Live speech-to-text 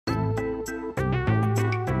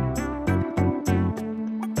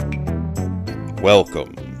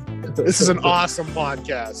Welcome This is an awesome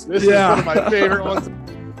podcast. This is one of my favorite ones.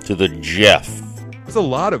 to the Jeff It's a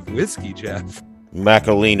lot of whiskey, Jeff.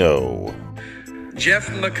 Macalino Jeff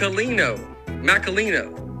Macalino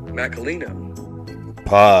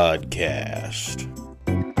podcast.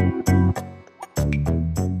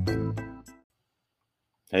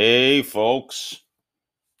 Hey, folks.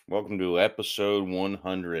 Welcome to episode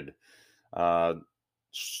 100.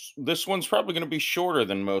 This one's probably going to be shorter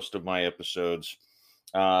than most of my episodes,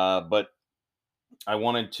 but I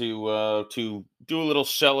wanted to do a little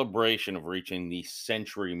celebration of reaching the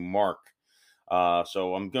century mark.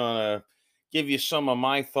 So I'm going to give you some of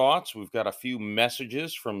my thoughts. We've got a few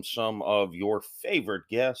messages from some of your favorite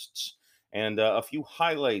guests, and a few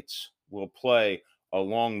highlights we'll play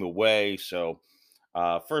along the way. So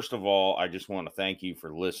first of all, I just want to thank you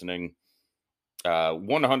for listening.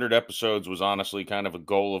 100 episodes was honestly kind of a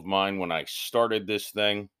goal of mine when I started this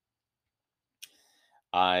thing.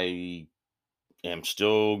 I am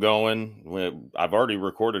still going. I've already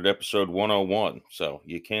recorded episode 101, so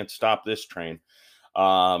you can't stop this train.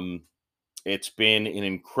 It's been an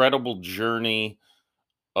incredible journey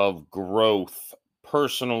of growth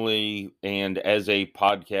personally and as a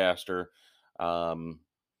podcaster.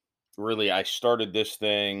 Really, I started this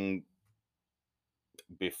thing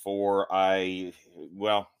before I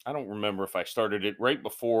don't remember if I started it right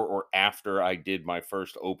before or after I did my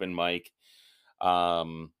first open mic.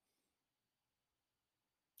 I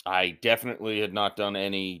definitely had not done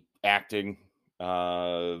any acting,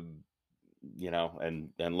 and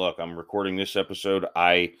look, I'm recording this episode.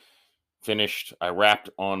 I wrapped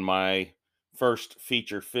on my first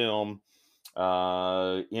feature film in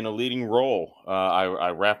a leading role. I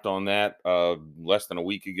wrapped on that less than a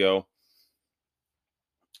week ago.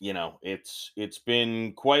 It's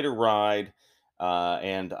been quite a ride,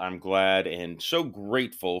 and I'm glad and so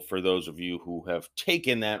grateful for those of you who have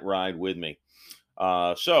taken that ride with me.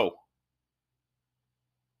 So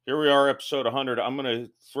here we are, episode 100. I'm going to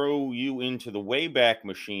throw you into the Wayback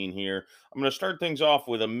Machine here. I'm going to start things off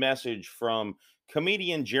with a message from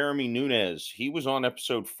comedian Jeremy Nunez. He was on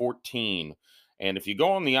episode 14. And if you go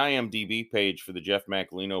on the IMDb page for the Jeff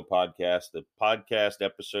Macalino podcast, the podcast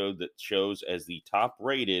episode that shows as the top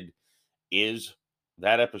rated is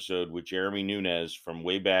that episode with Jeremy Nunez from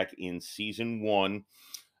way back in season 1.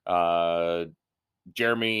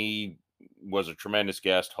 Jeremy was a tremendous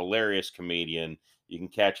guest, hilarious comedian. You can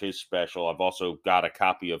catch his special. I've also got a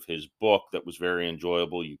copy of his book that was very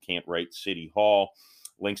enjoyable. You Can't Write City Hall.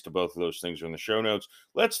 Links to both of those things are in the show notes.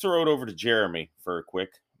 Let's throw it over to Jeremy for a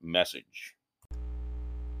quick message.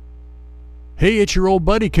 Hey, it's your old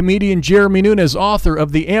buddy, comedian Jeremy Nunez, author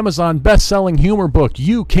of the Amazon best-selling humor book,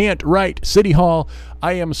 You Can't Write City Hall.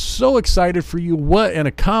 I am so excited for you. What an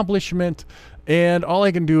accomplishment. And all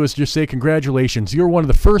I can do is just say congratulations. You're one of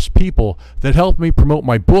the first people that helped me promote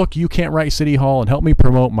my book, You Can't Write City Hall, and helped me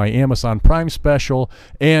promote my Amazon Prime special.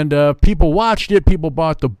 And people watched it, people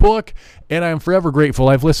bought the book, and I'm forever grateful.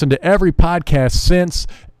 I've listened to every podcast since,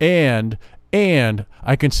 and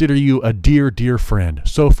I consider you a dear, dear friend.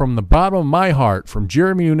 So from the bottom of my heart, from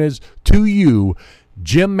Jeremy Nunez to you,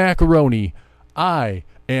 Jim Macaroni, I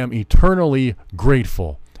am eternally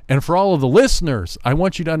grateful. And for all of the listeners, I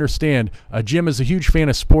want you to understand, Jim is a huge fan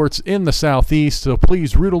of sports in the Southeast, so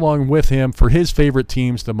please root along with him for his favorite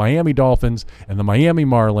teams, the Miami Dolphins and the Miami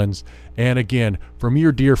Marlins. And again, from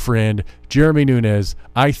your dear friend, Jeremy Nunez,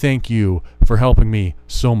 I thank you for helping me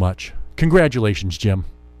so much. Congratulations, Jim.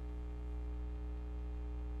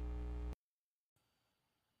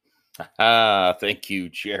 Thank you,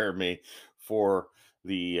 Jeremy, for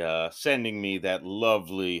the sending me that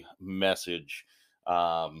lovely message.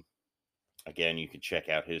 Again, you can check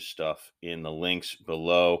out his stuff in the links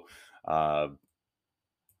below.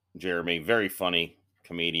 Jeremy, very funny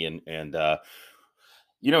comedian, and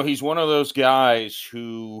he's one of those guys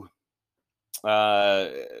who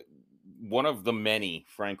one of the many,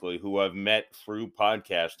 frankly, who I've met through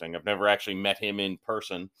podcasting. I've never actually met him in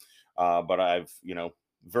person, but I've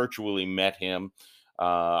virtually met him.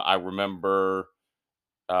 I remember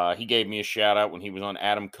he gave me a shout out when he was on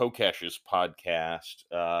Adam Kokesh's podcast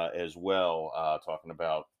as well, talking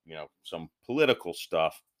about some political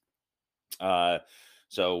stuff.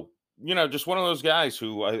 So just one of those guys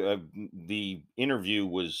who the interview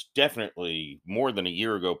was definitely more than a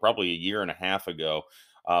year ago, probably a year and a half ago,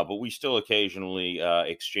 but we still occasionally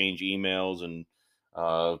exchange emails and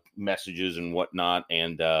messages and whatnot,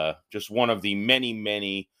 and just one of the many,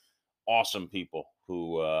 many awesome people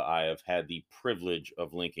who I have had the privilege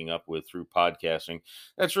of linking up with through podcasting.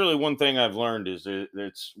 That's really one thing I've learned, is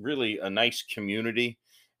it's really a nice community,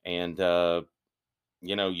 and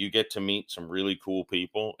you get to meet some really cool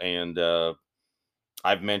people. And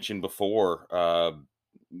I've mentioned before,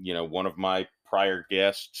 one of my prior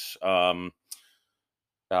guests from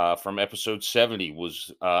episode 70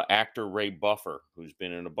 was actor Ray Buffer, who's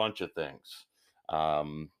been in a bunch of things.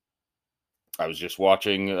 I was just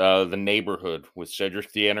watching The Neighborhood with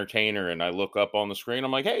Cedric the Entertainer, and I look up on the screen.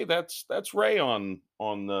 I'm like, hey, that's Ray on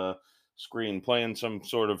the screen playing some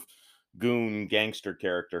sort of goon gangster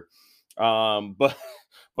character. But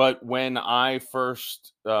when I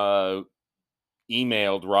first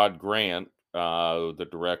emailed Rod Grant, the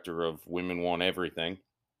director of Women Want Everything,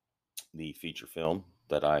 the feature film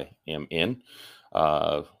that I am in,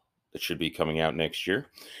 that should be coming out next year.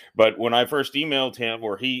 But when I first emailed him,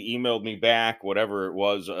 or he emailed me back, whatever it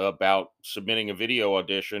was, about submitting a video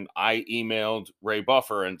audition, I emailed Ray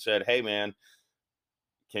Buffer and said, hey, man,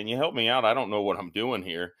 can you help me out? I don't know what I'm doing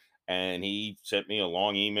here. And he sent me a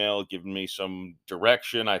long email giving me some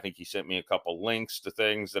direction. I think he sent me a couple links to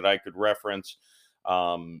things that I could reference.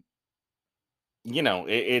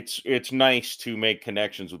 It's nice to make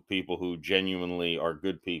connections with people who genuinely are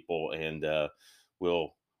good people and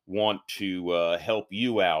will want to help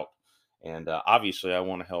you out. And obviously, I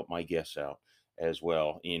want to help my guests out as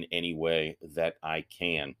well in any way that I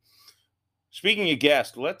can. Speaking of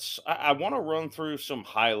guests, I want to run through some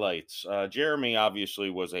highlights. Jeremy obviously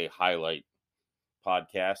was a highlight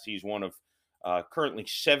podcast. He's one of currently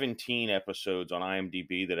 17 episodes on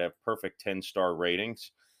IMDb that have perfect 10-star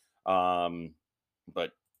ratings.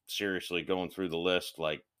 But seriously, going through the list,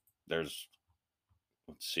 let's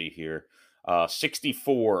see here.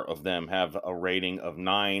 64 of them have a rating of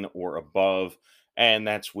 9 or above. And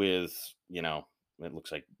that's with, it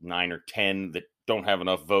looks like 9 or 10 that don't have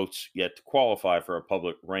enough votes yet to qualify for a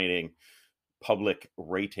public rating.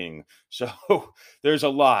 So there's a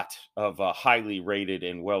lot of highly rated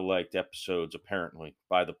and well-liked episodes, apparently,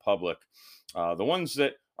 by the public. The ones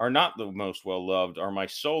that are not the most well-loved are my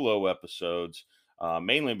solo episodes,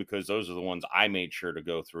 mainly because those are the ones I made sure to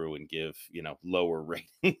go through and give, lower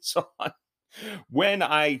ratings on. When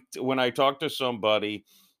I talk to somebody,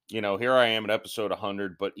 here I am at episode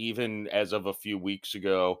 100, but even as of a few weeks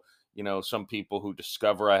ago, some people who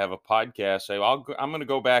discover I have a podcast say, I'm going to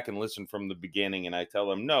go back and listen from the beginning. And I tell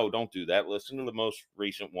them, no, don't do that. Listen to the most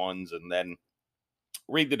recent ones and then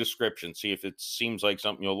read the description, see if it seems like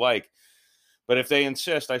something you'll like. But if they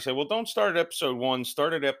insist, I say, well, don't start at episode 1,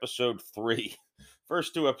 start at episode 3.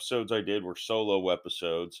 First 2 episodes I did were solo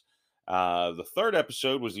episodes. The third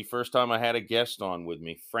episode was the first time I had a guest on with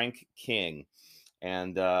me, Frank King.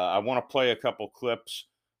 And I want to play a couple clips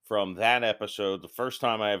from that episode. The first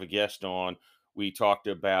time I have a guest on, we talked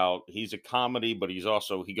about, he's a comedy, but he's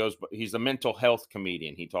the mental health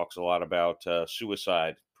comedian. He talks a lot about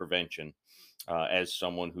suicide prevention as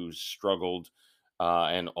someone who's struggled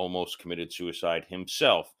and almost committed suicide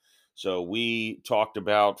himself. So we talked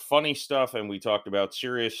about funny stuff and we talked about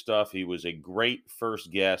serious stuff. He was a great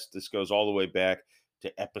first guest. This goes all the way back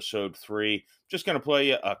to episode 3. Just going to play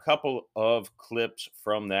you a couple of clips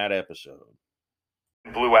from that episode.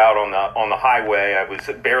 Blew out on the highway. I was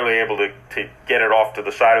barely able to get it off to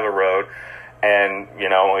the side of the road. And,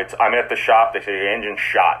 I'm at the shop. They say the engine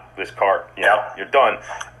shot, this car. You're done.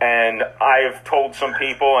 And I've told some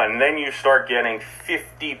people, and then you start getting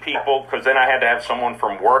 50 people, because then I had to have someone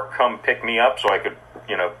from work come pick me up so I could,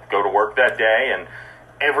 go to work that day. And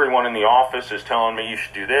everyone in the office is telling me, you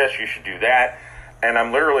should do this, you should do that. And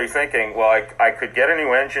I'm literally thinking, well, I could get a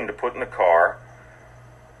new engine to put in the car.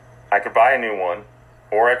 I could buy a new one.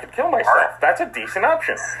 Or I could kill myself. That's a decent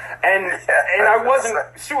option. And I wasn't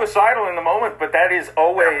suicidal in the moment, but that is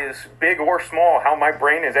always, big or small, how my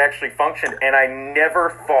brain has actually functioned. And I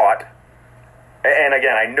never thought, and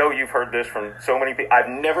again, I know you've heard this from so many people, I've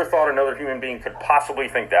never thought another human being could possibly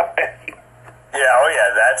think that way.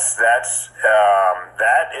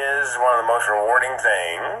 That is one of the most rewarding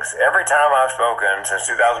things. Every time I've spoken since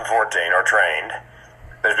 2014 or trained,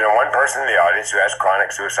 there's been one person in the audience who has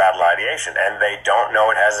chronic suicidal ideation, and they don't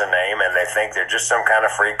know it has a name, and they think they're just some kind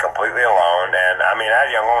of freak completely alone. And I had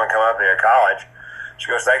a young woman come up there at college.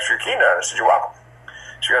 She goes, thanks for your keynote. I said, you're welcome.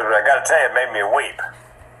 She goes, but I got to tell you, it made me weep.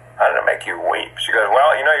 How did it make you weep? She goes,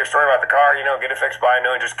 well, your story about the car, get it fixed by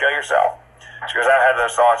noon, just kill yourself. She goes, I've had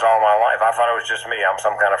those thoughts all my life. I thought it was just me. I'm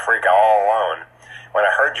some kind of freak all alone. When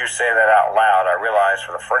I heard you say that out loud, I realized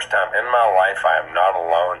for the first time in my life, I am not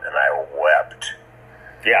alone, and I wept.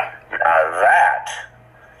 Yeah. Now that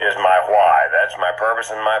is my why. That's my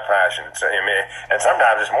purpose and my passion. And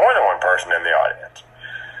sometimes it's more than one person in the audience.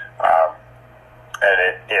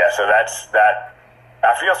 So that's that.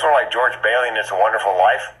 I feel sort of like George Bailey in It's a Wonderful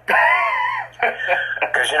Life.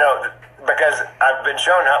 Because, because I've been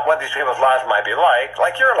shown what these people's lives might be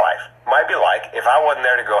like your life might be like, if I wasn't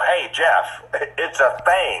there to go, hey, Jeff, it's a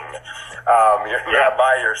thing. You're not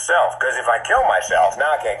by yourself. Because if I kill myself,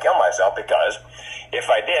 now I can't kill myself, because if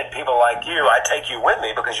I did, people like you, I'd take you with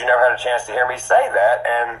me, because you never had a chance to hear me say that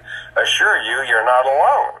and assure you you're not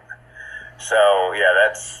alone. So, yeah,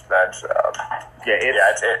 that's it's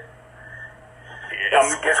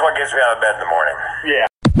what gets me out of bed in the morning. Yeah.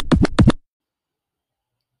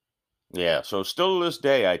 Yeah, so still to this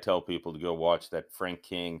day, I tell people to go watch that Frank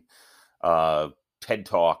King TED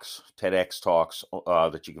Talks, TEDx Talks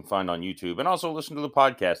that you can find on YouTube, and also listen to the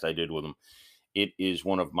podcast I did with him. It is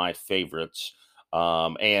one of my favorites,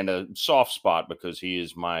 and a soft spot because he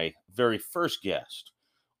is my very first guest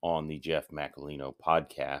on the Jeff Macalino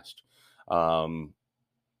podcast.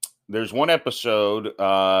 There's one episode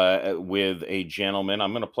with a gentleman.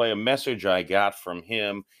 I'm going to play a message I got from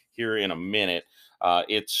him here in a minute.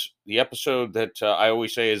 It's the episode that I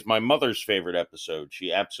always say is my mother's favorite episode.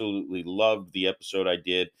 She absolutely loved the episode I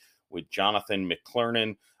did with Jonathan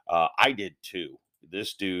McClernand. I did too.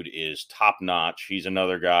 This dude is top notch. He's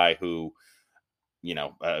another guy who,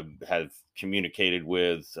 have communicated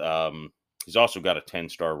with. He's also got a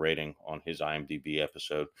 10-star rating on his IMDb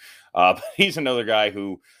episode. But he's another guy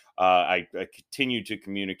who I continue to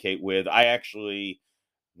communicate with. I actually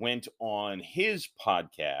went on his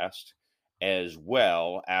podcast as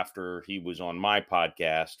well after he was on my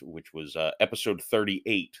podcast, which was episode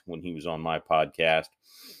 38 when he was on my podcast.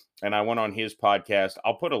 And I went on his podcast.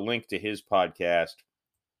 I'll put a link to his podcast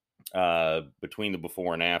between the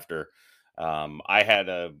before and after. I had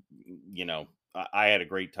a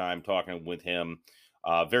great time talking with him.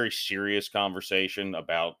 Very serious conversation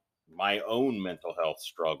about my own mental health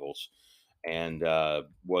struggles, and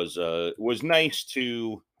was nice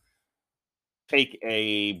to take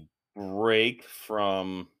a break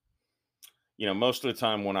from, most of the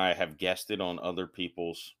time when I have guested on other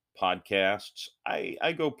people's podcasts,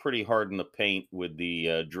 I go pretty hard in the paint with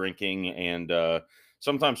the drinking and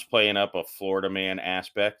sometimes playing up a Florida man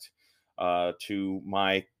aspect to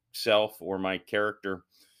myself or my character.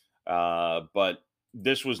 But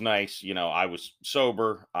this was nice. I was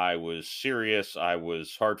sober. I was serious. I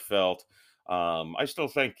was heartfelt. I still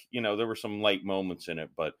think, there were some light moments in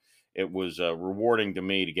it, but it was rewarding to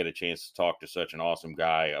me to get a chance to talk to such an awesome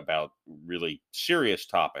guy about really serious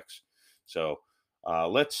topics. So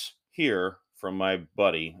let's hear from my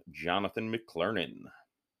buddy, Jonathan McClernand.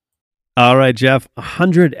 All right, Jeff,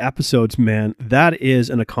 100 episodes, man. That is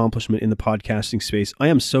an accomplishment in the podcasting space. I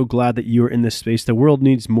am so glad that you are in this space. The world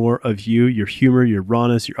needs more of you, your humor, your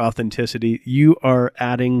rawness, your authenticity. You are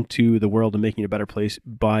adding to the world and making it a better place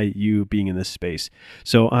by you being in this space.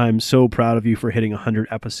 So I'm so proud of you for hitting 100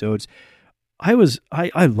 episodes. I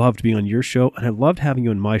loved being on your show, and I loved having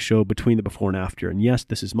you on my show, Between the Before and After. And yes,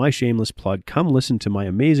 this is my shameless plug. Come listen to my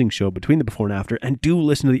amazing show, Between the Before and After, and do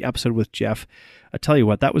listen to the episode with Jeff. I tell you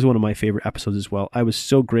what, that was one of my favorite episodes as well. I was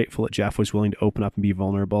so grateful that Jeff was willing to open up and be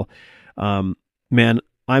vulnerable. Man,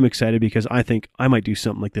 I'm excited because I think I might do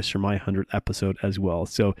something like this for my 100th episode as well.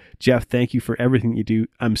 So, Jeff, thank you for everything you do.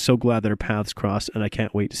 I'm so glad that our paths crossed, and I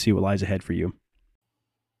can't wait to see what lies ahead for you.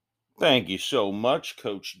 Thank you so much,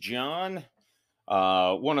 Coach John.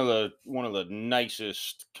 One of the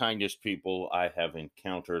nicest, kindest people I have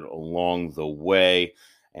encountered along the way.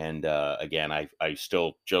 And again, I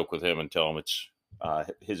still joke with him and tell him it's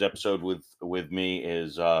his episode with me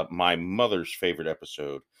is my mother's favorite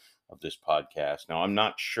episode of this podcast. Now, I'm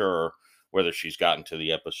not sure whether she's gotten to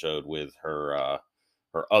the episode with her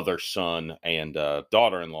other son and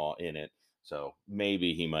daughter-in-law in it. So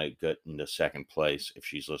maybe he might get into second place if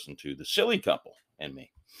she's listened to The Silly Couple and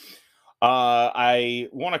me. I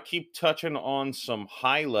want to keep touching on some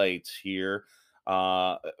highlights here.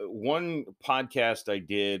 One podcast I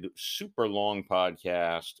did, super long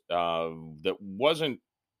podcast, that wasn't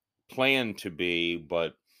planned to be,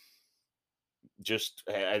 but just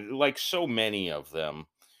like so many of them,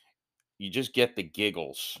 you just get the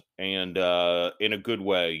giggles, and in a good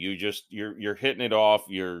way. You're hitting it off.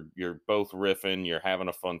 You're both riffing. You're having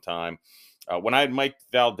a fun time. When I had Mike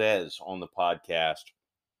Valdez on the podcast,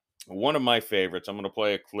 one of my favorites, I'm going to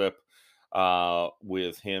play a clip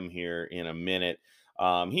with him here in a minute.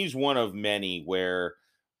 He's one of many where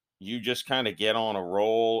you just kind of get on a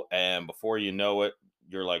roll, and before you know it,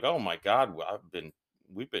 you're like, "Oh my God,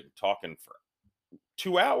 we've been talking for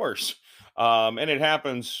 2 hours," and it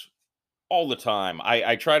happens all the time.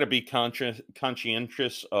 I try to be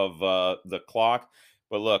conscientious of the clock,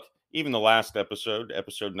 but look, even the last episode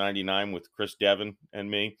 99 with Chris Devon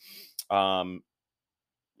and me,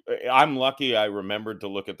 I'm lucky I remembered to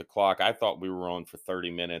look at the clock. I thought we were on for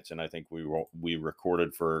 30 minutes, and I think we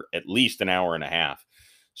recorded for at least an hour and a half.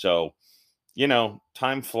 So,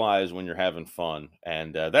 time flies when you're having fun.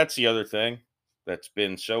 And that's the other thing that's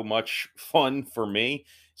been so much fun for me.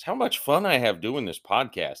 It's how much fun I have doing this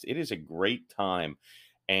podcast. It is a great time.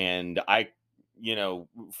 And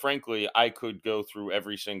frankly, I could go through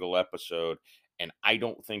every single episode, and I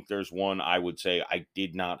don't think there's one I would say I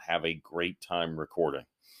did not have a great time recording.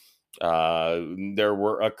 There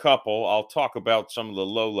were a couple. I'll talk about some of the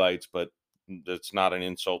lowlights, but that's not an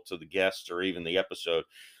insult to the guests or even the episode.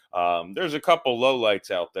 There's a couple lowlights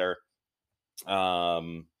out there.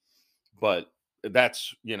 But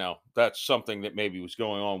that's something that maybe was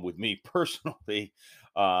going on with me personally.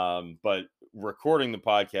 But recording the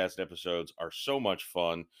podcast episodes are so much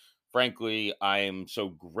fun. Frankly, I am so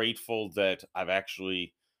grateful that I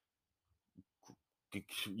actually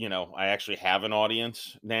have an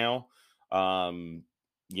audience now.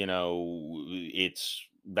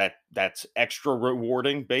 That's extra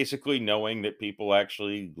rewarding, basically, knowing that people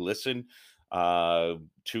actually listen to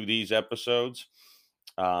these episodes.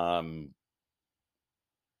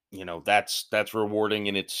 That's rewarding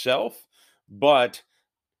in itself, but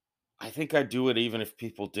I think I'd do it even if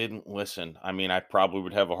people didn't listen. I mean, I probably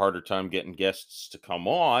would have a harder time getting guests to come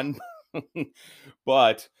on,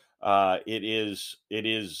 but it is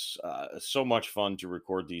so much fun to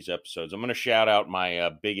record these episodes. I'm going to shout out my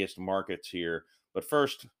biggest markets here, but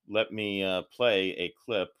first, let me play a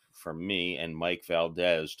clip from me and Mike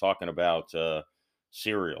Valdez talking about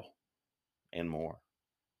cereal and more.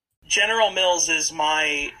 General Mills is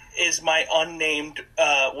my unnamed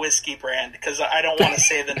whiskey brand because I don't want to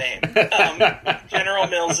say the name. General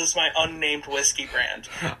Mills is my unnamed whiskey brand.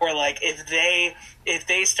 Or like if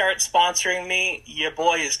they start sponsoring me, your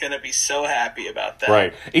boy is going to be so happy about that.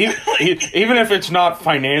 Right. Even if it's not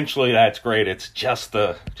financially, that's great. It's just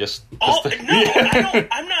the.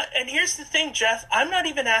 I'm not. And here's the thing, Jeff. I'm not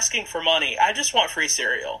even asking for money. I just want free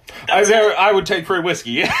cereal. I would take free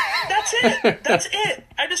whiskey. That's it.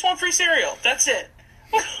 I just want free cereal. That's it.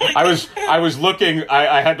 I was looking.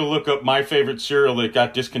 I had to look up my favorite cereal that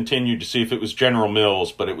got discontinued to see if it was General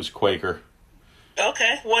Mills, but it was Quaker.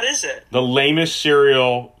 Okay, what is it? The lamest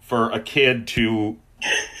cereal for a kid to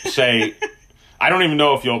say. I don't even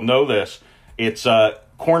know if you'll know this. It's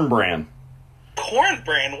Corn Bran. Corn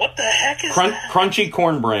Bran? What the heck is that? Crunchy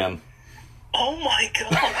Corn Bran. Oh my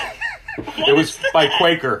god! It was by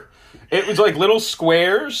Quaker. It was like little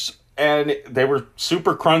squares, and they were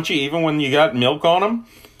super crunchy even when you got milk on them.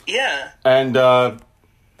 Yeah. And that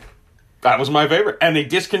was my favorite. And they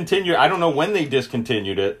discontinued. I don't know when they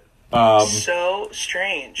discontinued it. So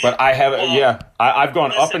strange. But I have, I've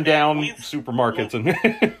gone up and down supermarkets and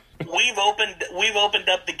we've opened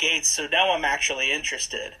up the gates, so now I'm actually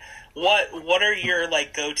interested. What are your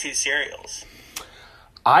go-to cereals?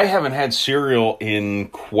 I haven't had cereal in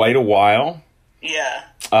quite a while. Yeah.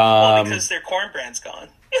 Because their Corn Bran's gone.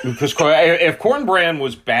 Because if Corn Bran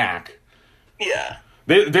was back, yeah.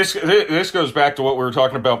 This goes back to what we were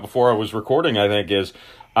talking about before I was recording.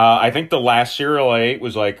 I think the last cereal I ate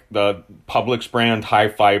was like the Publix brand high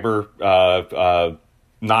fiber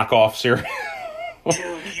knockoff cereal.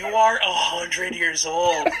 Dude, you are 100 years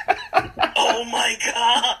old. Oh my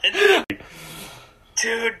god.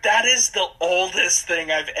 Dude, that is the oldest thing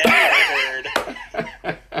I've ever heard.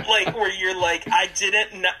 Where you're like,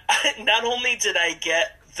 not only did I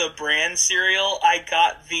get the brand cereal, I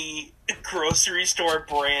got the grocery store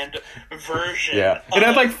brand version. Yeah, it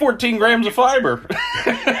had 14 grams of fiber.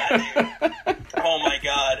 Yeah, dude. Oh my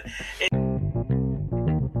god.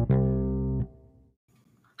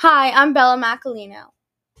 Hi, I'm Bella Macalino.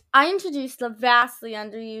 I introduced the vastly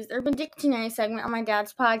underused Urban Dictionary segment on my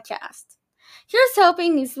dad's podcast. Here's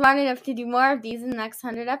hoping he's smart enough to do more of these in the next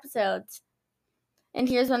 100 episodes. And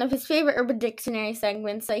here's one of his favorite Urban Dictionary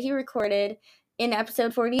segments that he recorded in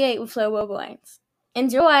episode 48 with Flobo Boynes.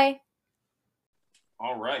 Enjoy!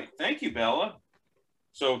 All right. Thank you, Bella.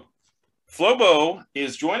 So, Flobo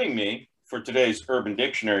is joining me for today's Urban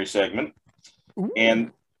Dictionary segment. Ooh.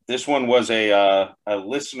 And this one was a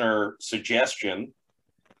listener suggestion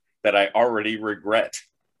that I already regret.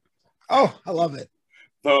 Oh, I love it.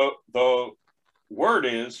 The word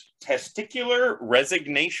is testicular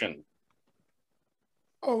resignation.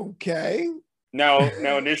 Okay. Now,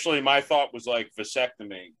 initially my thought was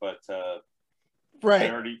vasectomy, but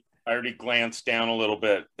right. I already glanced down a little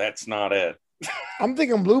bit. That's not it. I'm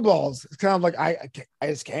thinking blue balls. It's kind of like I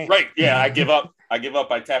just can't. Right. Yeah. I give up.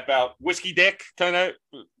 I tap out. Whiskey dick kind of.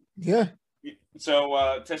 Yeah. So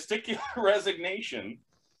testicular resignation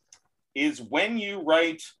is when you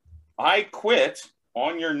write "I quit"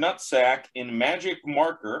 on your nutsack in magic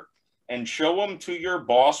marker and show them to your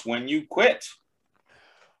boss when you quit.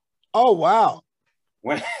 Oh, wow.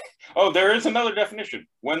 There is another definition.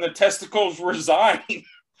 When the testicles resign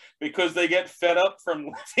because they get fed up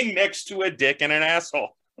from living next to a dick and an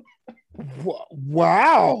asshole.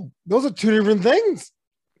 Wow. Those are two different things.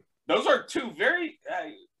 Those are two very...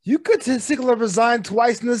 you could testicular resign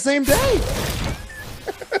twice in the same day.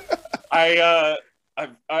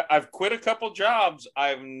 I've quit a couple jobs.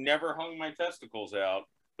 I've never hung my testicles out.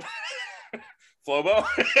 Flobo?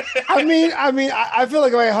 I feel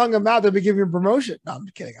like if I hung them out, they'd be giving me a promotion. No, I'm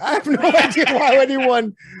kidding. I have no idea why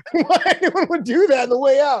anyone would do that on the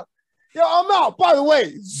way out. Yeah, I'm out. By the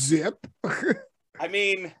way, zip. I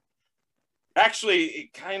mean, actually,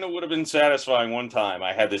 it kind of would have been satisfying one time.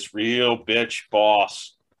 I had this real bitch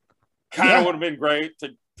boss. Kind of would have been great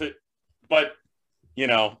but you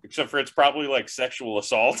know, except for it's probably like sexual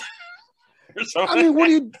assault or something. I mean, what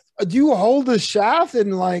do you hold the shaft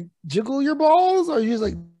and like jiggle your balls, or you just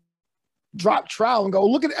like drop trowel and go,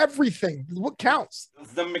 look at everything? What counts?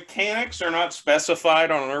 The mechanics are not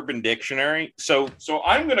specified on Urban Dictionary. So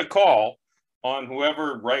I'm going to call on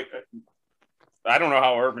whoever, I don't know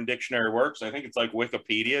how Urban Dictionary works. I think it's like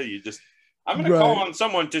Wikipedia. I'm going to call on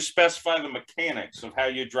someone to specify the mechanics of how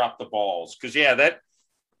you drop the balls. Cause that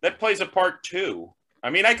plays a part too. I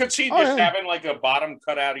mean, I could see having like a bottom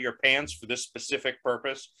cut out of your pants for this specific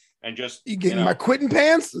purpose and just... You getting my quitting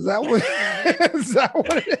pants? Is that what, it is?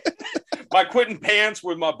 My quitting pants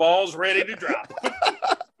with my balls ready to drop.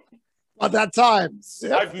 At that time.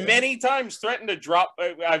 I've many times threatened to drop.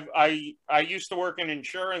 I used to work in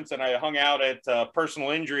insurance and I hung out at personal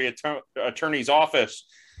injury attorney's office.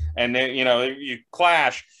 And then, you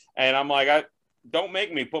clash. And I'm like, don't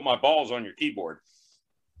make me put my balls on your keyboard.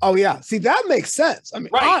 Oh, yeah. See, that makes sense. I mean,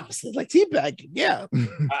 honestly, like teabagging. Yeah.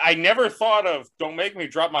 I never thought of don't make me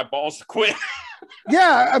drop my balls to quit.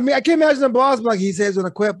 Yeah. I mean, I can imagine the boss like he says he's going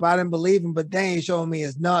to quit, but I didn't believe him. But they ain't showing me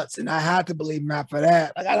his nuts. And I had to believe him after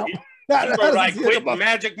that. Like, I don't. I quit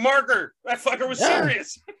magic marker. That fucker was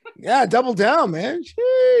serious. Yeah. Double down, man.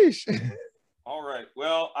 Sheesh. All right.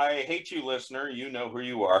 Well, I hate you, listener. You know who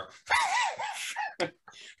you are.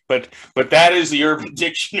 But that is the Urban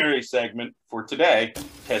Dictionary segment for today.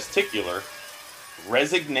 Testicular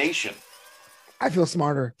resignation. I feel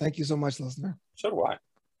smarter. Thank you so much, listener. So do I.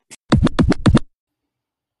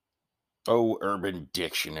 Oh, Urban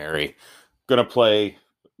Dictionary. Gonna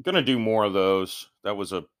do more of those. That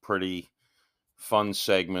was a pretty fun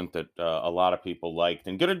segment that a lot of people liked.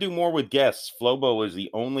 And gonna do more with guests. Flobo is the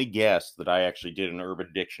only guest that I actually did an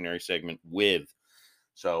Urban Dictionary segment with.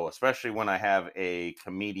 So especially when I have a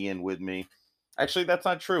comedian with me. Actually, that's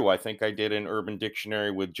not true. I think I did an Urban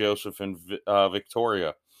Dictionary with Joseph and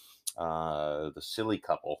Victoria, the silly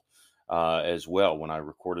couple, as well, when I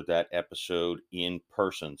recorded that episode in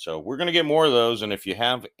person. So we're going to get more of those. And if you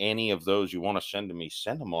have any of those you want to send to me,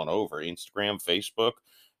 send them on over. Instagram, Facebook,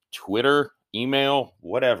 Twitter, email,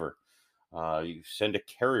 whatever. You send a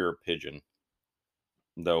carrier pigeon.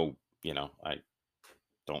 Though, I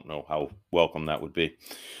don't know how welcome that would be.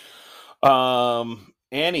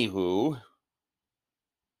 Anywho,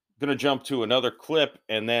 gonna jump to another clip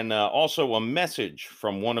and then also a message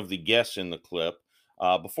from one of the guests in the clip.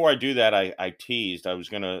 Before I do that, I teased I was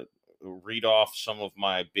gonna read off some of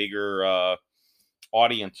my bigger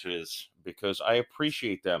audiences because I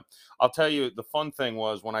appreciate them. I'll tell you, the fun thing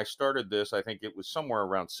was when I started this, I think it was somewhere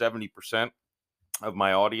around 70% of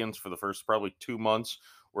my audience for the first probably 2 months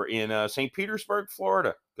were in St. Petersburg,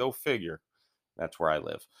 Florida. Go figure. That's where I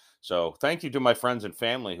live. So thank you to my friends and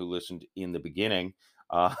family who listened in the beginning,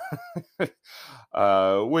 which,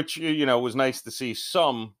 was nice to see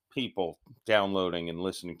some people downloading and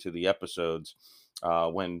listening to the episodes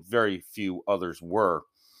when very few others were.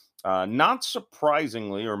 Not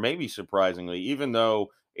surprisingly, or maybe surprisingly, even though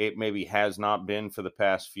it maybe has not been for the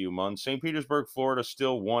past few months, St. Petersburg, Florida,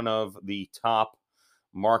 still one of the top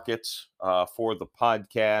markets for the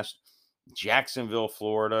podcast. Jacksonville,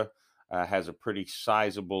 Florida has a pretty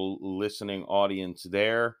sizable listening audience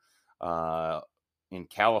there. In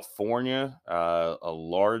California, a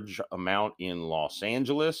large amount in Los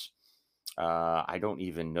Angeles. I don't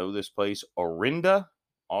even know this place. Orinda,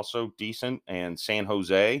 also decent, and San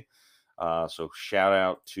Jose. So shout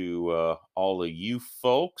out to all of you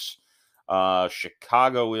folks.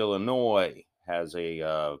 Chicago, Illinois has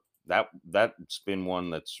a that's been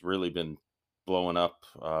one that's really been blowing up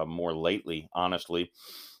more lately, honestly.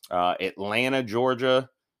 Atlanta, Georgia.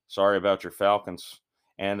 Sorry about your Falcons.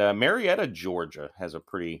 And Marietta, Georgia has a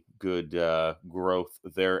pretty good growth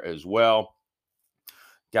there as well.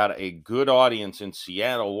 Got a good audience in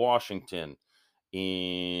Seattle, Washington,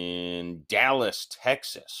 in Dallas,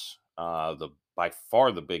 Texas, by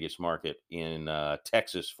far the biggest market in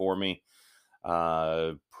Texas for me.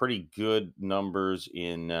 Pretty good numbers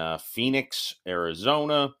in Phoenix,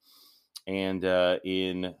 Arizona, and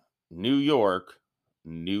in New York.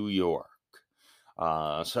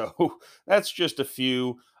 So that's just a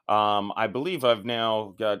few. I believe I've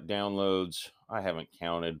now got downloads. I haven't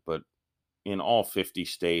counted, but in all 50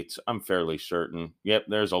 states, I'm fairly certain. Yep,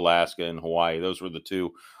 there's Alaska and Hawaii. Those were the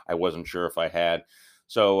two I wasn't sure if I had.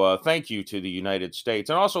 So thank you to the United States.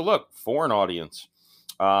 And also, look, foreign audience.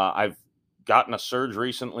 I've gotten a surge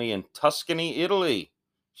recently in Tuscany, Italy.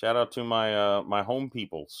 Shout out to my my home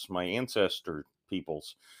peoples, my ancestor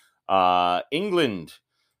peoples. England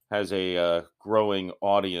has a growing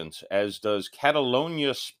audience, as does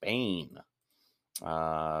Catalonia, Spain.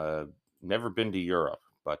 Never been to Europe,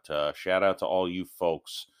 but shout out to all you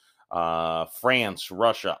folks. France,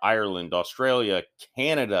 Russia, Ireland, Australia,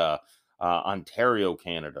 Canada, Ontario,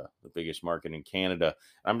 Canada, the biggest market in Canada.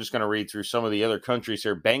 I'm just going to read through some of the other countries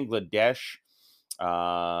here. Bangladesh,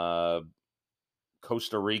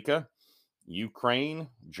 Costa Rica, Ukraine,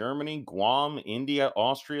 Germany, Guam, India,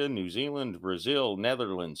 Austria, New Zealand, Brazil,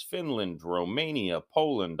 Netherlands, Finland, Romania,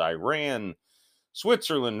 Poland, Iran,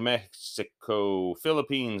 Switzerland, Mexico,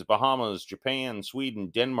 Philippines, Bahamas, Japan, Sweden,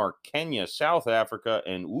 Denmark, Kenya, South Africa,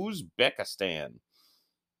 and Uzbekistan.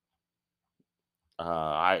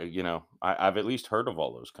 I've at least heard of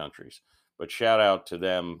all those countries, but shout out to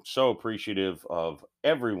them. So appreciative of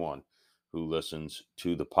everyone who listens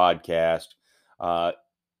to the podcast.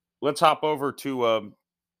 Let's hop over to a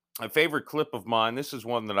favorite clip of mine. This is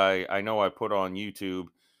one that I know I put on YouTube,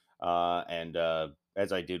 and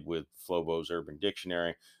as I did with Flobo's Urban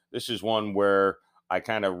Dictionary, this is one where I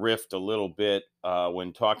kind of riffed a little bit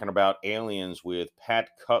when talking about aliens with Pat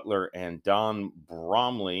Cutler and Don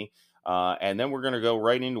Bromley. And then we're going to go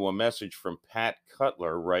right into a message from Pat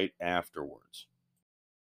Cutler right afterwards.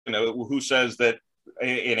 You know, who says that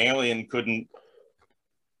an alien couldn't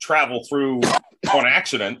travel through on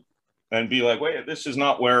accident and be like, wait, this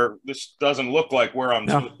doesn't look like where I'm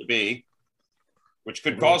supposed to be, which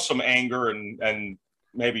could cause some anger and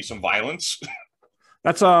maybe some violence.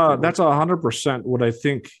 That's 100% what I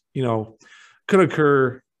think, could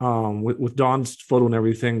occur with Don's photo and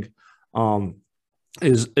everything,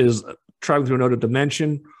 is traveling through another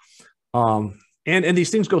dimension. And these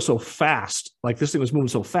things go so fast. Like this thing was moving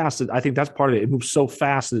so fast that I think that's part of it. It moves so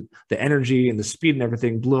fast that the energy and the speed and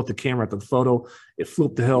everything blew up the camera at the photo. It flew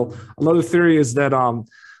up the hill. Another theory is that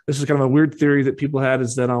this is kind of a weird theory that people had,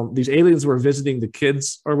 is that these aliens were visiting the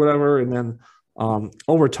kids or whatever, and then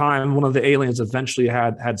over time, one of the aliens eventually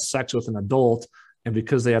had sex with an adult, and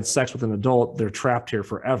because they had sex with an adult, they're trapped here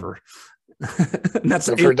forever. And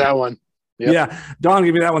I've heard that one. Yep. Yeah, Don,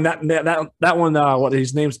 give me that one. That one. What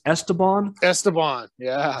his name's Esteban. Esteban.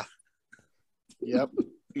 Yeah. Yep.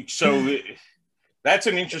 So that's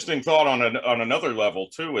an interesting thought on another level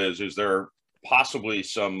too. Is there possibly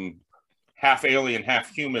some half alien, half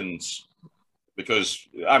humans? Because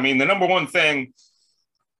I mean, the number one thing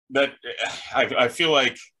that I feel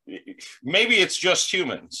like maybe it's just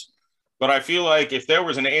humans, but I feel like if there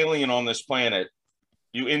was an alien on this planet,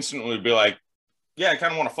 you instantly would be like, yeah, I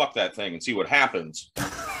kind of want to fuck that thing and see what happens.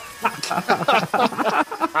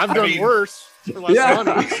 I've done worse for less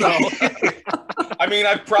money. So. I mean,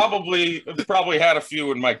 I've probably had a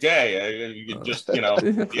few in my day.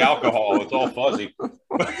 The alcohol, it's all fuzzy.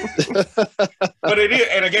 But it is,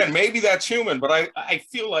 and again, maybe that's human, but I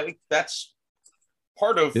feel like that's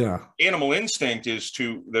part of animal instinct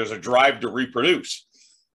there's a drive to reproduce.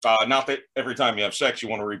 Not that every time you have sex you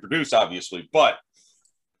want to reproduce, obviously, but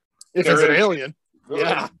if it's an alien.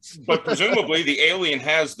 Yeah. But presumably the alien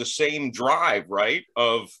has the same drive, right?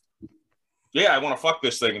 Of, I want to fuck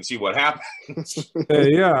this thing and see what happens. What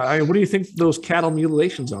do you think those cattle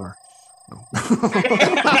mutilations are?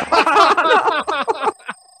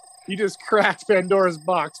 You just cracked Pandora's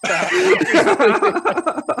box back.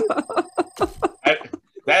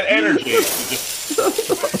 that energy.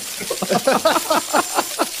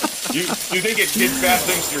 You think it did bad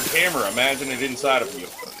things to your camera? Imagine it inside of you.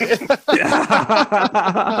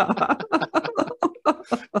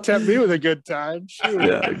 Tempt me with a good time. Shoot.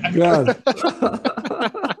 Yeah, God.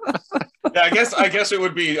 Yeah, I guess it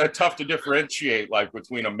would be tough to differentiate like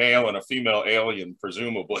between a male and a female alien,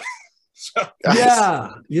 presumably. So,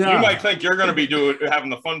 yeah. You might think you're going to be having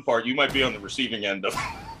the fun part. You might be on the receiving end of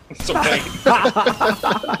some pain.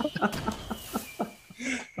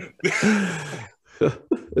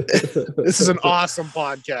 This is an awesome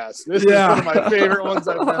podcast. This is one of my favorite ones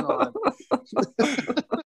I've been on.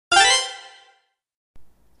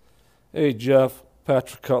 Hey, Jeff.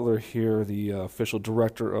 Patrick Cutler here, the official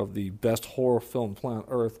director of the best horror film planet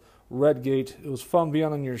Earth, Redgate. It was fun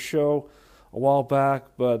being on your show a while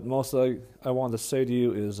back, but mostly I wanted to say to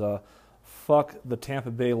you is fuck the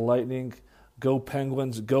Tampa Bay Lightning. Go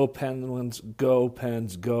Penguins, go Penguins, go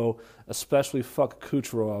Pens, go. Especially fuck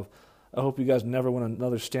Kucherov. I hope you guys never win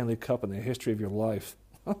another Stanley Cup in the history of your life.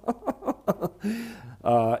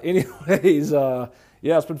 Anyways,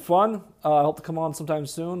 yeah, it's been fun. I hope to come on sometime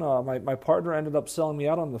soon. My partner ended up selling me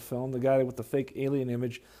out on the film, the guy with the fake alien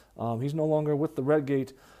image. He's no longer with the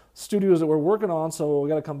Redgate studios that we're working on, so we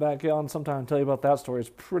got to come back on sometime and tell you about that story.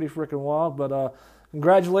 It's pretty freaking wild, but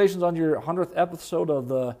congratulations on your 100th episode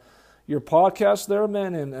of your podcast there,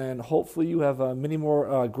 man, and hopefully you have many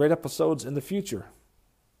more great episodes in the future.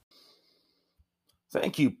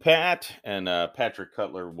 Thank you, Pat. And Patrick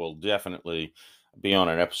Cutler will definitely be on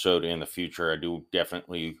an episode in the future. I do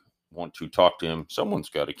definitely want to talk to him. Someone's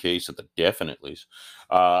got a case of the definitelys.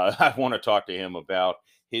 I want to talk to him about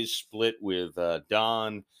his split with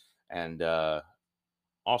Don. And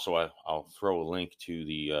also, I'll throw a link to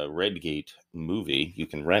the Redgate movie. You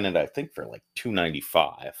can rent it, I think, for like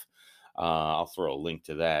 $2.95. I'll throw a link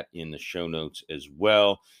to that in the show notes as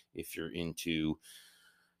well if you're into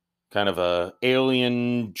kind of a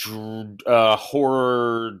alien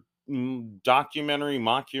horror documentary,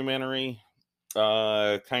 mockumentary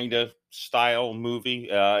kind of style movie.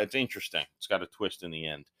 It's interesting. It's got a twist in the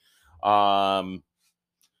end.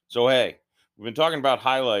 So, hey, we've been talking about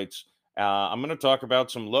highlights. I'm going to talk about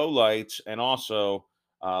some lowlights and also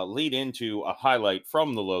lead into a highlight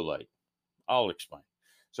from the lowlight. I'll explain.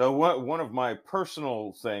 So one of my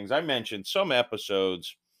personal things, I mentioned some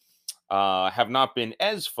episodes have not been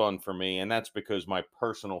as fun for me, and that's because my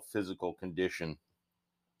personal physical condition.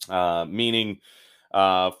 Meaning,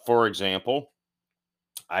 for example,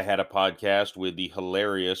 I had a podcast with the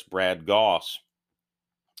hilarious Brad Goss.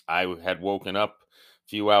 I had woken up a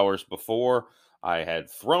few hours before. I had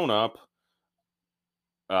thrown up.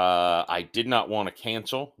 I did not want to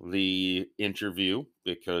cancel the interview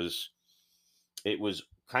because it was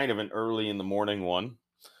kind of an early in the morning one.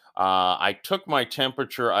 I took my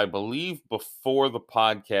temperature, I believe, before the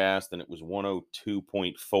podcast, and it was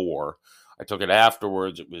 102.4. I took it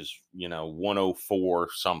afterwards. It was, 104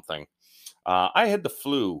 something. I had the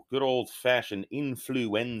flu, good old-fashioned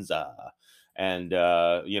influenza. And,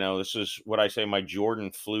 this is what I say, my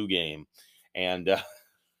Jordan flu game. And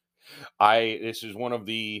this is one of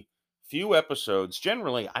the few episodes.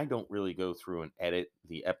 Generally, I don't really go through and edit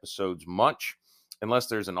the episodes much unless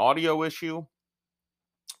there's an audio issue.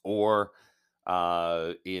 Or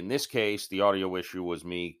in this case, the audio issue was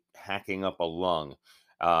me hacking up a lung.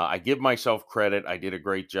 I give myself credit. I did a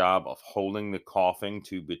great job of holding the coughing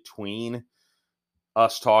to between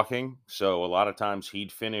us talking. So a lot of times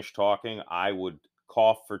he'd finish talking. I would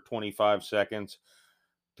cough for 25 seconds,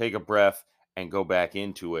 take a breath, and go back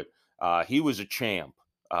into it. He was a champ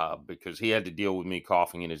because he had to deal with me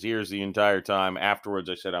coughing in his ears the entire time. Afterwards,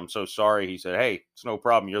 I said, "I'm so sorry." He said, "Hey, it's no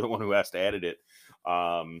problem. You're the one who has to edit it."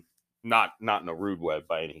 Not in a rude way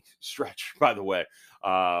by any stretch, by the way.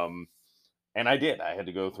 And I did. I had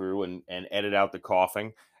to go through and edit out the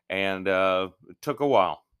coughing, and it took a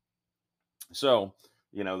while. So,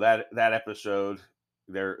 that episode,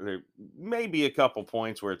 there may be a couple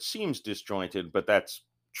points where it seems disjointed, but that's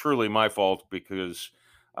truly my fault because,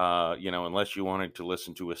 unless you wanted to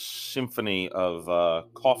listen to a symphony of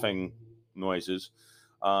coughing noises,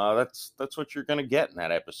 that's what you're going to get in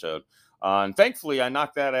that episode. And thankfully, I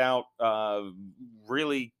knocked that out,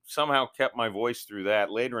 really somehow kept my voice through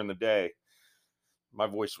that. Later in the day, my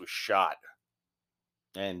voice was shot.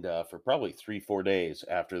 And for probably 3-4 days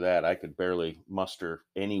after that, I could barely muster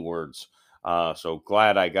any words. So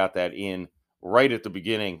glad I got that in right at the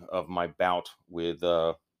beginning of my bout with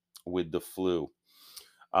the flu.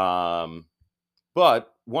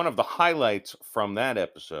 But one of the highlights from that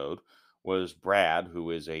episode was Brad,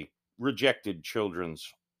 who is a rejected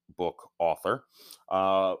children's book author,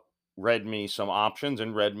 read me some options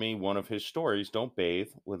and read me one of his stories, Don't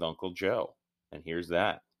Bathe with Uncle Joe. And here's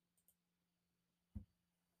that.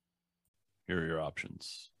 Here are your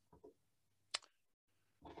options.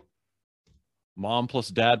 Mom plus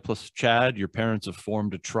dad plus Chad, your parents have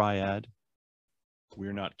formed a triad.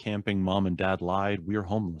 We're not camping, mom and dad lied. We're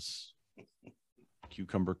homeless.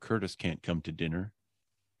 Cucumber Curtis can't come to dinner.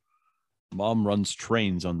 Mom runs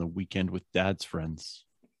trains on the weekend with dad's friends.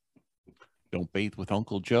 Don't bathe with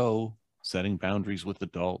Uncle Joe. Setting boundaries with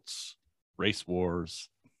adults. Race wars.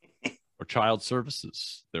 Or child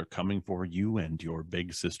services. They're coming for you and your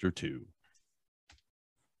big sister too.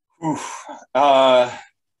 Oof.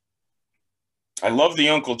 I love the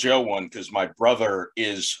Uncle Joe one because my brother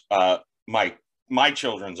is my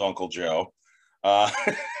children's Uncle Joe. I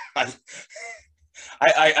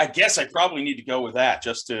guess I probably need to go with that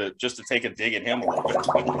just to take a dig at him a little bit.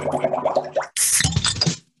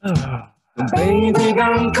 Baby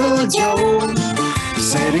Uncle Joe,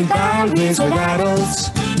 setting boundaries with adults.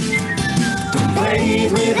 Don't play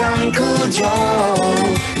with Uncle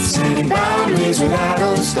Joe, setting boundaries with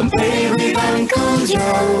adults. Don't play with Uncle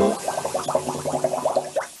Joe.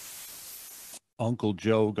 Uncle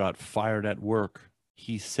Joe got fired at work.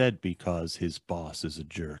 He said because his boss is a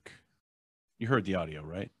jerk. You heard the audio,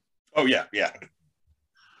 right? Oh, yeah.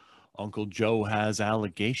 Uncle Joe has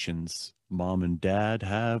allegations. Mom and Dad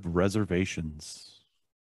have reservations.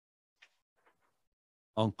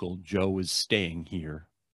 Uncle Joe is staying here.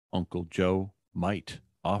 Uncle Joe might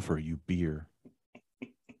offer you beer.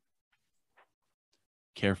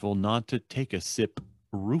 Careful not to take a sip.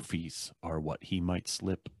 Roofies are what he might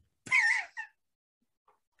slip.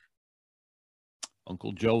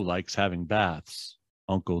 Uncle Joe likes having baths.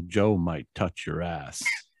 Uncle Joe might touch your ass.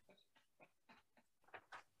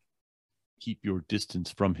 Keep your distance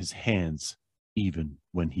from his hands, even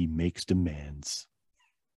when he makes demands.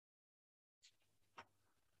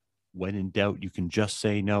 When in doubt, you can just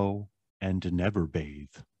say no and never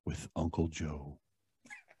bathe with Uncle Joe.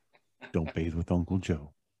 Don't bathe with Uncle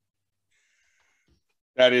Joe.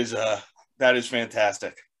 That is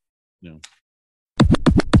fantastic. No.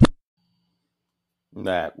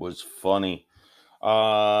 That was funny.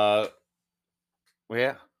 Yeah.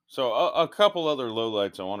 So a couple other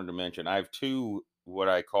lowlights I wanted to mention. I have two what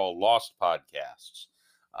I call lost podcasts.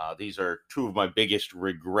 These are two of my biggest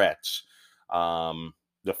regrets.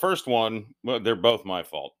 The first one, well, they're both my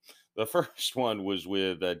fault. The first one was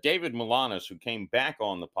with David Milanis, who came back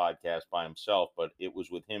on the podcast by himself, but it was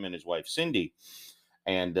with him and his wife, Cindy.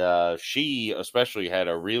 And she especially had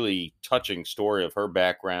a really touching story of her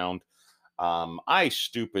background. I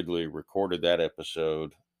stupidly recorded that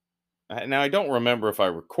episode. Now, I don't remember if I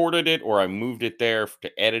recorded it or I moved it there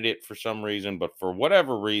to edit it for some reason, but for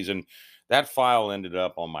whatever reason, that file ended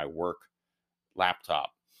up on my work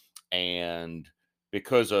laptop. And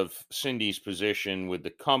because of Cindy's position with the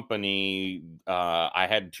company, I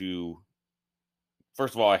had to,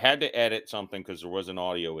 first of all, I had to edit something because there was an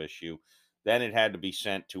audio issue. Then it had to be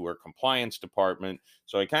sent to her compliance department.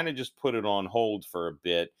 So I kind of just put it on hold for a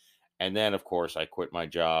bit. And then, of course, I quit my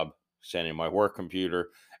job, sent in my work computer,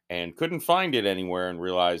 and couldn't find it anywhere and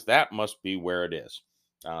realized that must be where it is.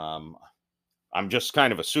 I'm just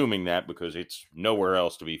kind of assuming that because it's nowhere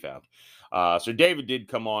else to be found. So David did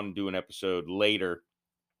come on and do an episode later,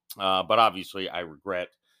 but obviously I regret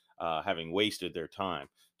having wasted their time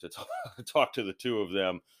to talk to the two of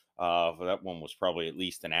them. That one was probably at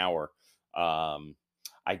least an hour.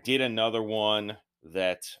 I did another one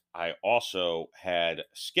that I also had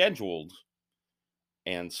scheduled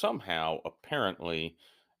and somehow apparently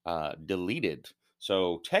deleted.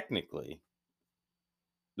 So technically,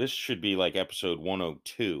 this should be like episode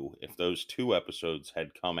 102 if those two episodes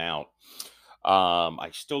had come out. I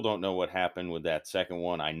still don't know what happened with that second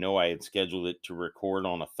one. I know I had scheduled it to record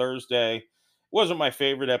on a Thursday. It wasn't my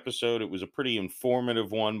favorite episode. It was a pretty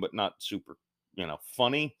informative one, but not super,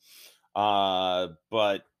 funny. Yeah,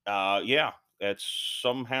 it's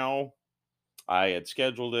somehow I had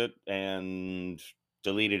scheduled it and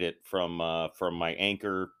deleted it from my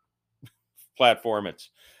Anchor platform. It's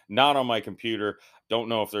not on my computer. Don't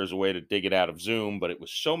know if there's a way to dig it out of Zoom, but it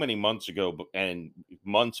was so many months ago and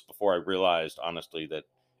months before I realized, honestly, that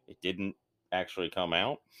it didn't actually come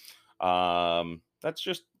out. That's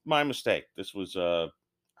just my mistake. This was,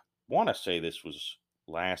 want to say this was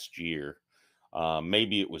last year.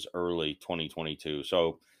 Maybe it was early 2022.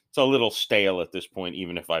 So it's a little stale at this point,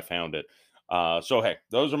 even if I found it. So, hey,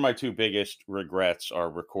 those are my two biggest regrets, are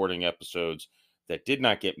recording episodes that did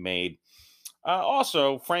not get made.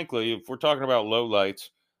 Also, frankly, if we're talking about lowlights,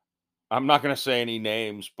 I'm not going to say any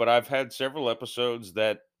names, but I've had several episodes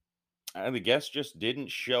that the guests just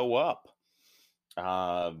didn't show up.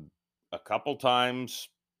 A couple times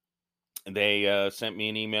they sent me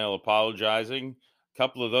an email apologizing. A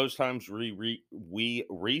couple of those times we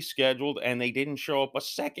rescheduled and they didn't show up a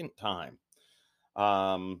second time.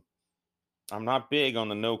 I'm not big on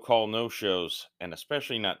the no call, no shows, and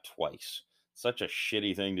especially not twice. Such a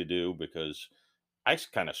shitty thing to do because I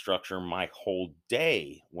kind of structure my whole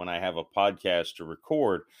day when I have a podcast to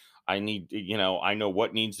record. I need, I know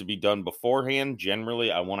what needs to be done beforehand.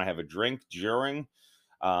 Generally, I want to have a drink during.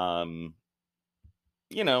 It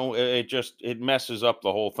messes up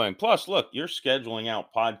the whole thing. Plus, look, you're scheduling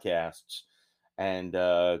out podcasts and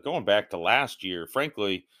going back to last year,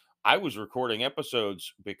 frankly, I was recording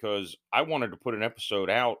episodes because I wanted to put an episode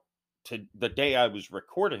out to the day I was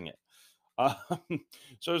recording it. Um,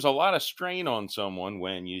 so there's a lot of strain on someone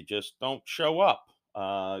when you just don't show up.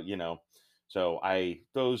 You know, so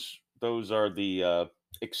those are the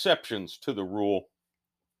exceptions to the rule.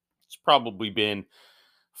 It's probably been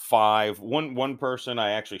one person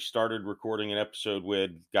I actually started recording an episode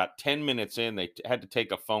with, got 10 minutes in, they had to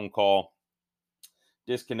take a phone call,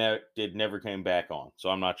 disconnected, never came back on. So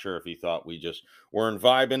I'm not sure if he thought we just weren't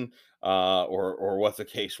vibing, or what the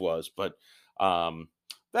case was, but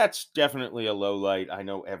that's definitely a low light. I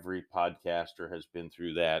know every podcaster has been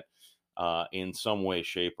through that in some way,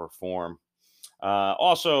 shape, or form.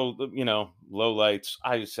 Also, you know, low lights,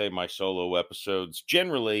 I say my solo episodes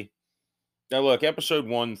generally. Now, look, episode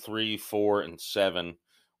 1, 3, 4, and 7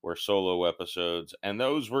 were solo episodes, and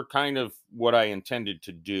those were kind of what I intended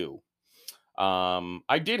to do.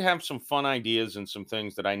 I did have some fun ideas and some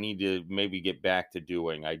things that I need to maybe get back to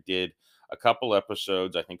doing. I did a couple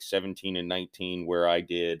episodes, I think 17 and 19, where I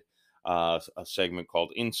did a segment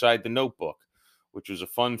called Inside the Notebook, which was a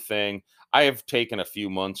fun thing. I have taken a few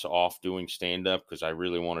months off doing stand-up because I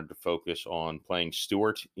really wanted to focus on playing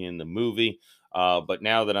Stuart in the movie. But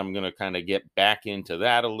now that I'm going to kind of get back into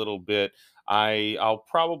that a little bit, I'll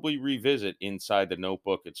probably revisit Inside the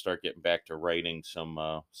Notebook and start getting back to writing some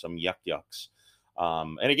yuck yucks.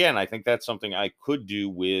 And again, I think that's something I could do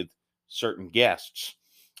with certain guests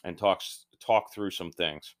and talk through some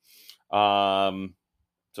things.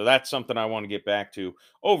 So that's something I want to get back to.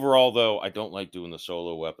 Overall, though, I don't like doing the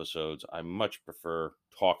solo episodes. I much prefer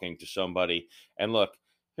talking to somebody. And look,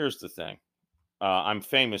 here's the thing. I'm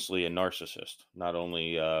famously a narcissist. Not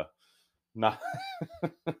only not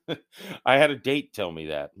I had a date tell me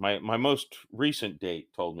that. My most recent date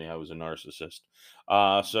told me I was a narcissist.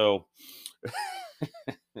 So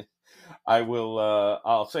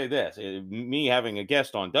I'll say this. Me having a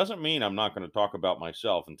guest on doesn't mean I'm not going to talk about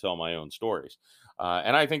myself and tell my own stories.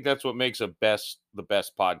 And I think that's what makes the best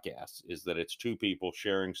podcast, is that it's two people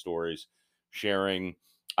sharing stories, sharing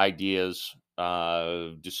ideas,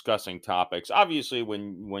 discussing topics. Obviously,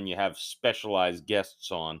 when you have specialized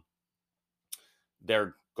guests on,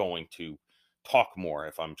 they're going to talk more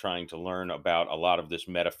if I'm trying to learn about a lot of this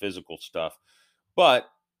metaphysical stuff. But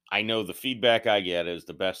I know the feedback I get is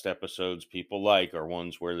the best episodes people like are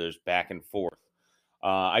ones where there's back and forth.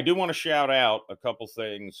 I do want to shout out a couple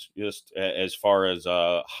things just as far as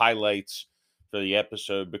highlights for the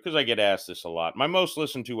episode, because I get asked this a lot. My most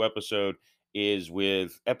listened to episode is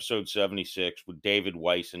with episode 76 with David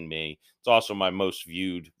Weiss and me. It's also my most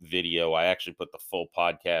viewed video. I actually put the full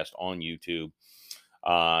podcast on YouTube.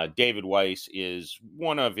 David Weiss is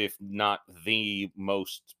one of, if not the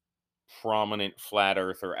most prominent flat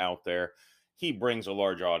earther out there. He brings a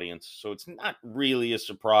large audience, so it's not really a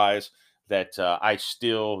surprise that I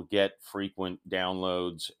still get frequent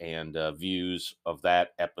downloads and views of that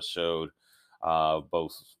episode,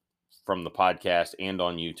 both from the podcast and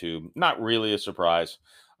on YouTube. Not really a surprise.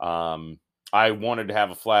 I wanted to have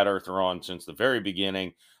a flat earther on since the very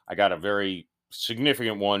beginning. I got a very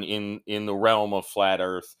significant one in the realm of flat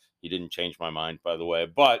earth. He didn't change my mind, by the way,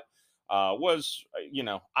 but I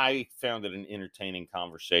found it an entertaining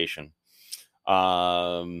conversation.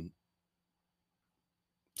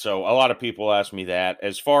 So a lot of people ask me that.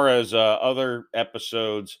 As far as other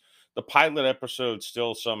episodes, the pilot episode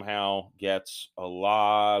still somehow gets a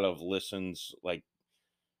lot of listens, like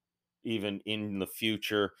even in the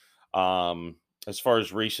future. As far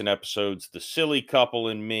as recent episodes, The Silly Couple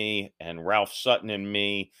and Me and Ralph Sutton and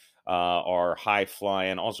Me are high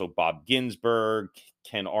flying. Also, Bob Ginsberg,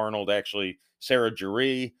 Ken Arnold, actually, Sarah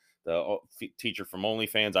Jaree, the teacher from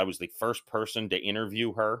OnlyFans. I was the first person to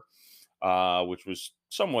interview her, which was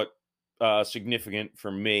somewhat significant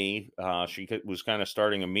for me. She was kind of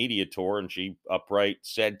starting a media tour, and she upright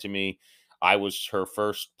said to me I was her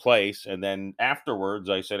first place. And then afterwards,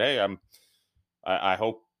 I said, "Hey, I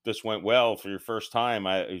hope this went well for your first time."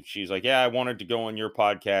 She's like, "Yeah, I wanted to go on your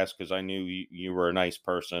podcast because I knew you were a nice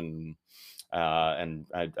person, and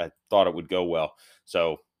I thought it would go well."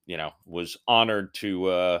 So, was honored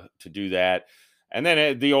to do that. And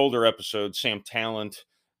then the older episode, Sam Talent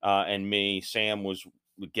and me. Sam was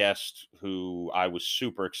the guest who I was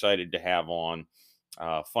super excited to have on.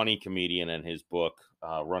 Funny comedian, and his book,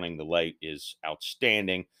 Running the Light, is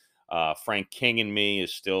outstanding. Frank King and Me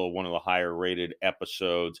is still one of the higher rated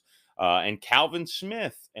episodes. And Calvin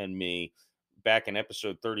Smith and Me, back in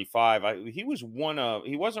episode 35, he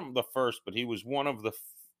wasn't the first, but he was one of the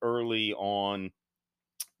early on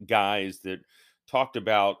guys that talked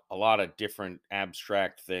about a lot of different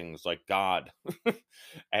abstract things like God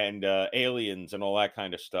and aliens and all that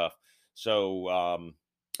kind of stuff. So,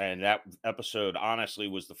 and that episode honestly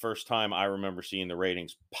was the first time I remember seeing the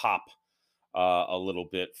ratings pop a little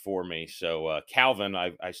bit for me. So Calvin,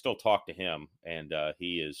 I still talk to him, and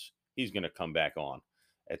he's going to come back on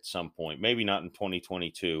at some point. Maybe not in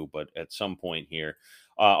 2022, but at some point here.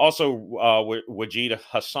 Also, Wajida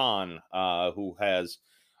Hassan, who has,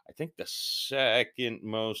 I think, the second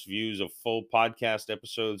most views of full podcast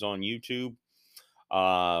episodes on YouTube.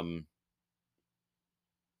 I've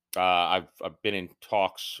been in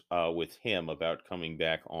talks with him about coming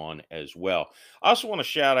back on as well. I also want to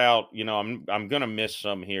shout out, I'm going to miss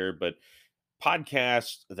some here, but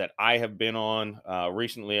podcasts that I have been on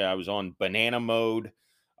recently. I was on Banana Mode.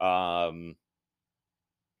 That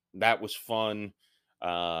was fun.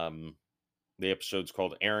 The episode's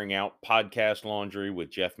called Airing Out Podcast Laundry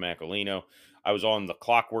with Jeff Macalino. I was on the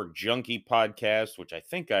Clockwork Junkie podcast, which I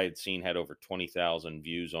think I had seen had over 20,000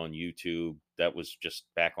 views on YouTube. That was just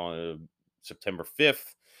back on September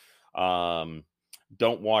 5th.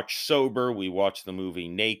 Don't Watch Sober. We watched the movie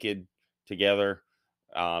Naked together.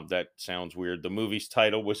 That sounds weird. The movie's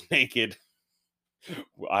title was Naked.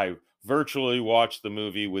 I virtually watched the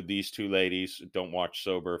movie with these two ladies. Don't Watch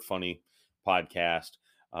Sober. Funny podcast.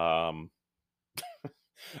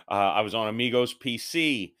 I was on Amigos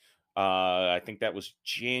PC. I think that was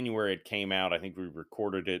January it came out. I think we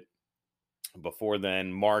recorded it before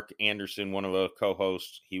then. Mark Anderson, one of the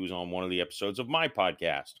co-hosts, he was on one of the episodes of my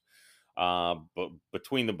podcast. But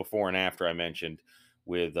between the before and after I mentioned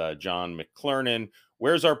with John McClernand,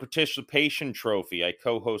 Where's Our Participation Trophy? I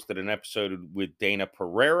co-hosted an episode with Dana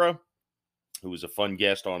Pereira, who was a fun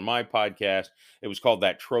guest on my podcast. It was called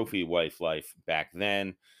That Trophy Wife Life back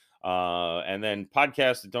then. And then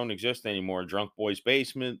podcasts that don't exist anymore: Drunk Boys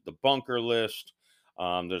Basement, The Bunker List.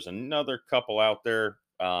 There's another couple out there.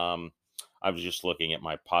 I was just looking at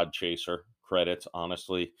my Podchaser credits.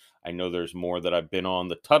 Honestly, I know there's more that I've been on.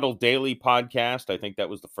 The Tuttle Daily podcast. I think that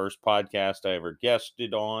was the first podcast I ever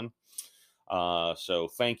guested on. So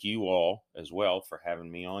thank you all as well for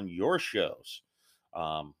having me on your shows.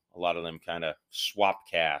 A lot of them kind of swap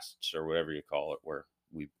casts or whatever you call it, where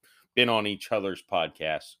we've been on each other's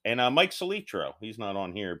podcasts. And Mike Salitro, he's not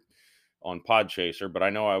on here on Podchaser, but I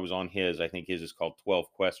know I was on his. I think his is called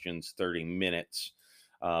 12 Questions, 30 Minutes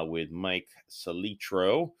with Mike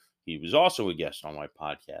Salitro. He was also a guest on my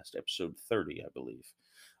podcast, episode 30, I believe.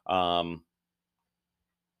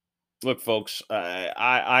 Look, folks,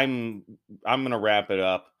 I'm going to wrap it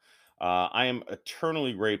up. I am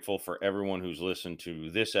eternally grateful for everyone who's listened to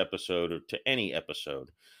this episode or to any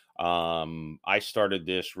episode. I started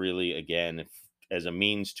this really, again, as a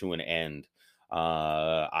means to an end.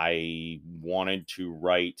 I wanted to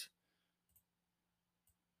write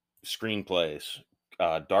screenplays.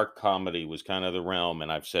 Dark comedy was kind of the realm,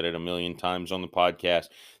 and I've said it a million times on the podcast.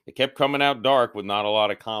 They kept coming out dark with not a lot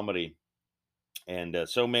of comedy. And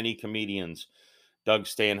so many comedians, Doug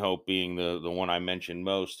Stanhope being the one I mentioned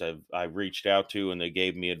most, I've reached out to, and they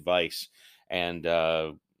gave me advice. And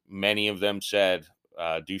many of them said,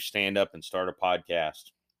 do stand up and start a podcast.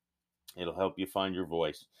 It'll help you find your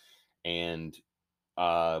voice. And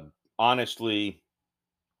honestly,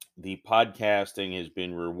 the podcasting has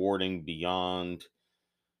been rewarding beyond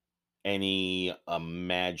any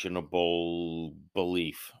imaginable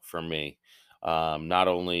belief for me. Not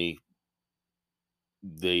only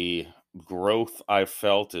the growth I've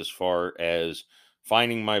felt as far as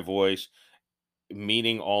finding my voice,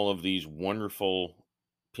 meeting all of these wonderful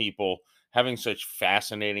people, having such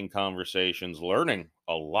fascinating conversations, learning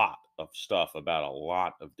a lot of stuff about a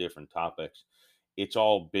lot of different topics. It's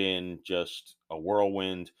all been just a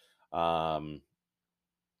whirlwind.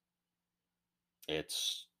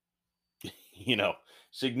 It's,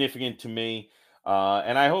 significant to me.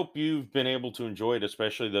 And I hope you've been able to enjoy it,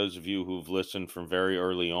 especially those of you who've listened from very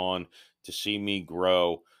early on to see me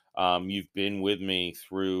grow. You've been with me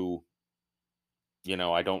through,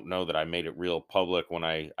 I don't know that I made it real public when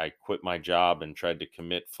I quit my job and tried to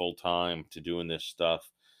commit full time to doing this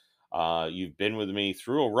stuff. You've been with me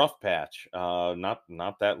through a rough patch,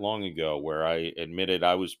 not that long ago, where I admitted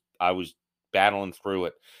I was battling through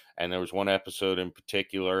it. And there was one episode in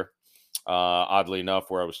particular, oddly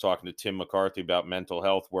enough, where I was talking to Tim McCarthy about mental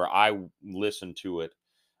health, where I listened to it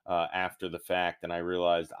after the fact, and I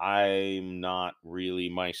realized I'm not really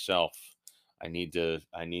myself. I need to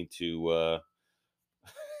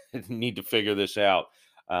need to figure this out.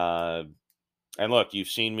 And look, you've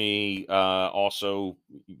seen me also,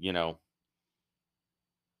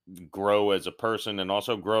 grow as a person and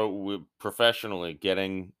also grow professionally,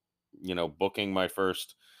 getting booking my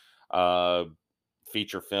first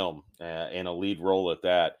feature film in a lead role at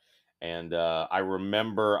that. And I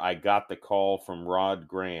remember I got the call from Rod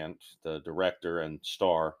Grant, the director and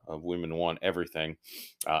star of Women Want Everything,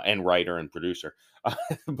 and writer and producer.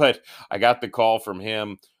 But I got the call from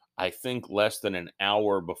him, I think less than an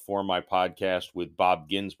hour before my podcast with Bob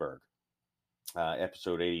Ginsberg,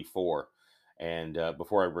 episode 84. And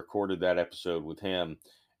before I recorded that episode with him,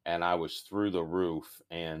 and I was through the roof.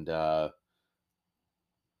 And Bob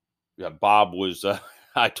was,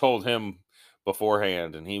 I told him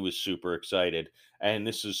beforehand, and he was super excited. And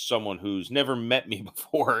this is someone who's never met me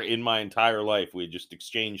before in my entire life. We just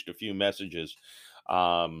exchanged a few messages.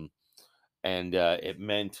 And it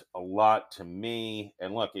meant a lot to me.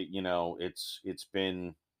 And look, it's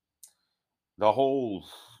been the whole,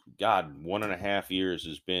 1.5 years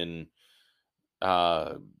has been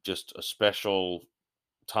just a special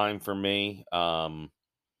time for me. I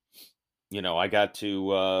got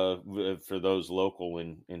to, for those local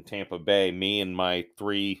in Tampa Bay, me and my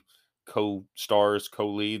 3 co-stars,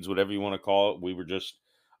 co-leads, whatever you want to call it, we were just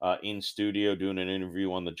in studio doing an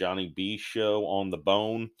interview on the Johnny B show on the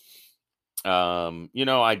Bone.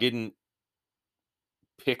 I didn't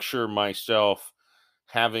picture myself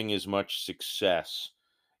having as much success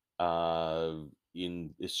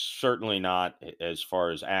it's certainly not as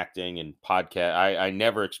far as acting and podcast. I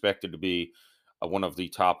never expected to be one of the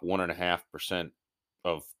top 1.5%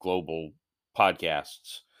 of global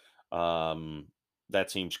podcasts.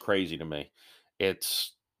 That seems crazy to me.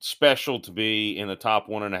 It's special to be in the top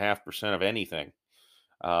 1.5% of anything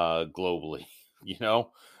globally,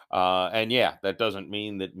 and yeah, that doesn't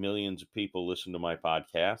mean that millions of people listen to my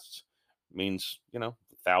podcasts. It means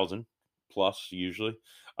 1,000 plus usually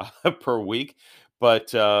per week,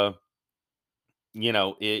 but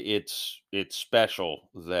it's special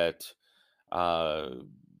that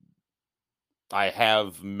I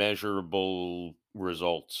have measurable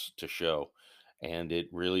results to show, and it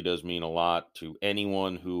really does mean a lot to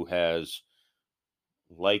anyone who has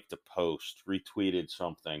liked a post, retweeted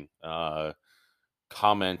something,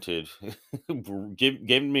 commented,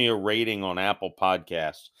 give me a rating on Apple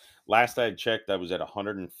Podcasts. Last I checked, I was at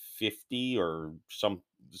 150 or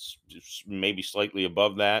maybe slightly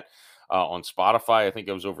above that. On Spotify, I think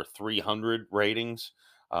I was over 300 ratings.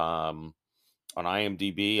 On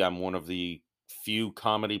IMDb, I'm one of the few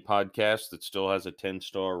comedy podcasts that still has a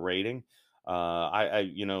 10-star rating.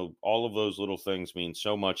 All of those little things mean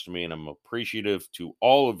so much to me, and I'm appreciative to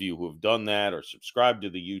all of you who have done that or subscribed to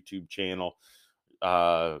the YouTube channel.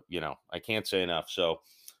 I can't say enough. So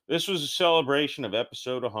this was a celebration of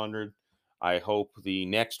episode 100. I hope the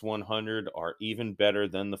next 100 are even better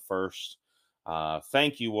than the first.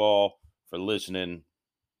 Thank you all for listening.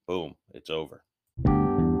 Boom. It's over.